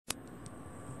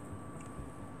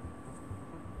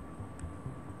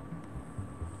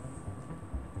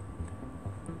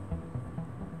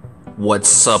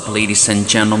What's up, ladies and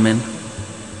gentlemen?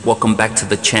 Welcome back to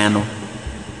the channel.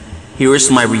 Here is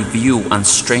my review on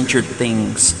Stranger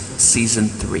Things Season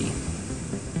 3.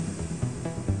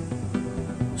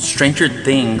 Stranger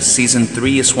Things Season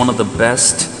 3 is one of the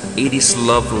best 80s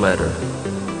love letter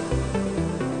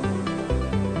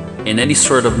in any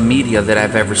sort of media that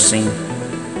I've ever seen.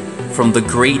 From the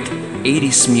great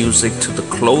 80s music to the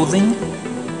clothing,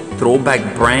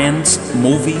 throwback brands,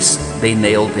 movies, they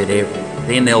nailed it.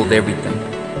 They nailed everything.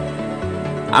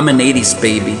 I'm an 80s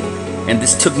baby, and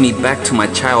this took me back to my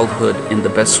childhood in the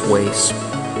best ways.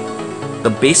 The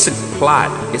basic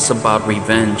plot is about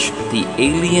revenge. The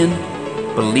alien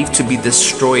believed to be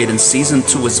destroyed in Season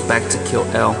 2 is back to kill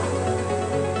El.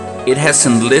 It has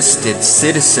enlisted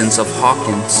citizens of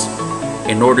Hawkins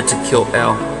in order to kill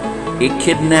El. It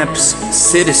kidnaps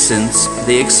citizens,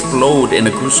 they explode in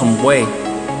a gruesome way,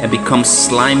 and become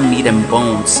slime, meat, and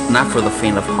bones, not for the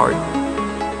faint of heart.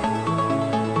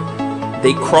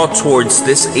 They crawl towards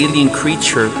this alien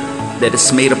creature that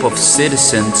is made up of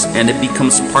citizens, and it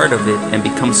becomes part of it and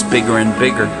becomes bigger and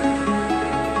bigger.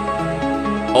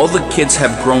 All the kids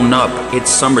have grown up.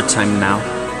 It's summertime now.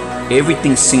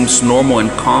 Everything seems normal and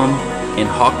calm in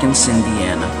Hawkins,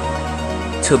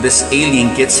 Indiana, till this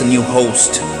alien gets a new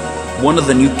host, one of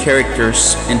the new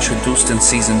characters introduced in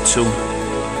Season 2,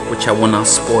 which I will not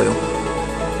spoil.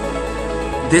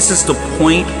 This is the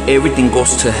point everything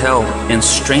goes to hell and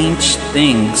strange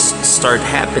things start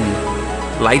happening.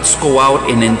 Lights go out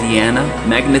in Indiana,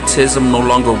 magnetism no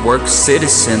longer works,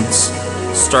 citizens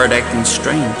start acting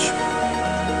strange.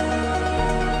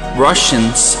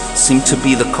 Russians seem to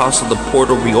be the cause of the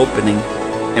portal reopening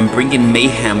and bringing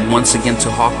mayhem once again to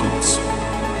Hawkins.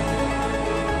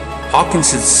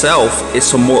 Hawkins itself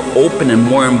is more open and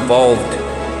more involved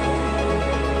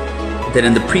than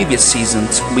in the previous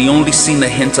seasons. We only seen a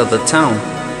hint of the town.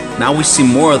 Now we see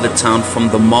more of the town, from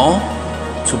the mall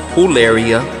to pool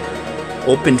area,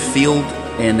 open field,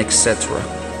 and etc.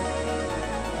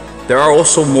 There are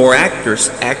also more actors,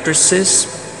 actresses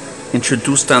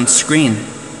introduced on screen.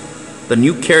 The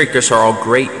new characters are all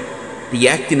great. The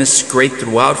acting is great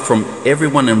throughout from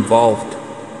everyone involved,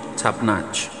 top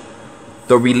notch.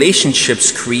 The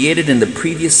relationships created in the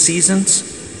previous seasons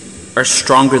are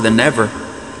stronger than ever.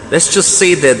 Let's just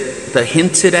say that the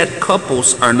hinted at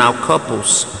couples are now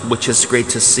couples, which is great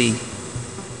to see.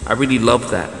 I really love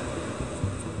that.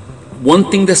 One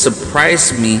thing that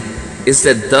surprised me is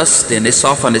that Dustin is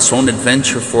off on his own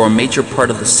adventure for a major part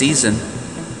of the season.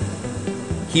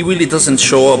 He really doesn't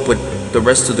show up with the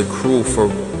rest of the crew for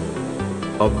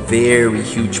a very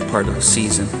huge part of the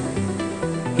season.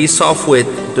 He's off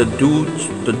with the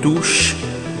douche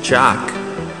Jock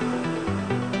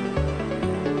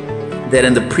that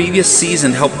in the previous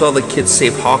season helped all the kids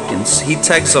save Hawkins. He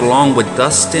tags along with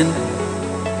Dustin,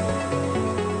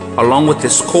 along with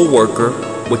his co-worker,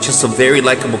 which is a very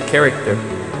likable character.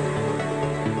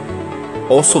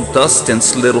 Also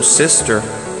Dustin's little sister,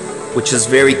 which is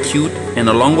very cute, and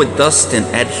along with Dustin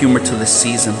add humor to the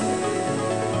season.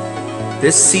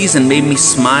 This season made me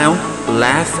smile,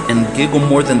 laugh, and giggle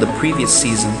more than the previous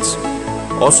seasons.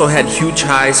 Also had huge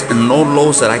highs and no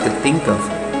lows that I could think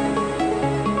of.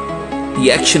 The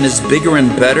action is bigger and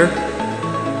better,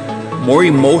 more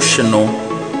emotional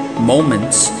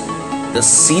moments. The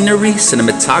scenery,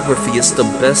 cinematography is the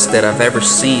best that I've ever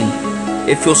seen.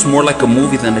 It feels more like a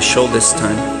movie than a show this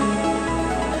time.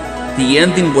 The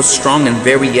ending was strong and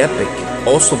very epic,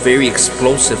 also very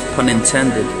explosive, pun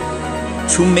intended.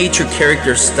 Two major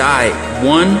characters die.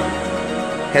 One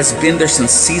has been there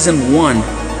since Season 1.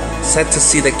 Sad to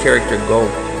see that character go.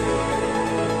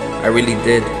 I really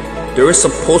did. There is a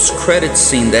post-credit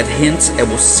scene that hints at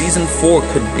what Season 4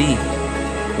 could be,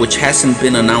 which hasn't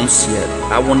been announced yet.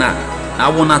 I will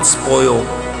not spoil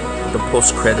the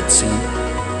post-credit scene.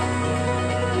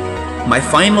 My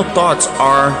final thoughts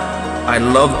are, I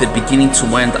loved it beginning to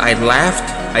end. I laughed,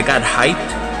 I got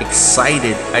hyped,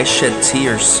 excited, I shed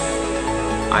tears.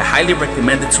 I highly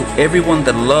recommend it to everyone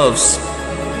that loves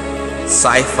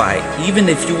sci-fi. Even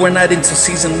if you were not into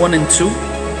Season 1 and 2,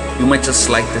 you might just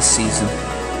like this season,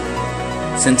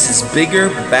 since it's bigger,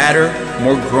 badder,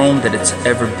 more grown than it's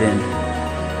ever been.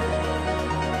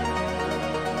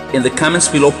 In the comments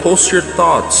below, post your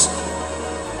thoughts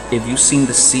if you've seen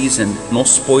the season. No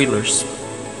spoilers.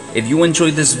 If you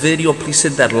enjoyed this video, please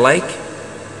hit that like,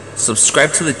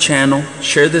 subscribe to the channel,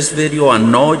 share this video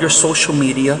on all your social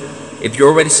media. If you're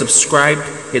already subscribed,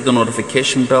 hit the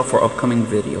notification bell for upcoming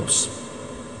videos.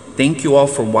 Thank you all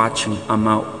for watching. I'm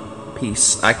out.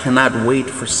 Peace. I cannot wait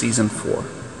for Season 4,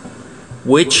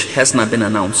 which has not been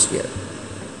announced yet.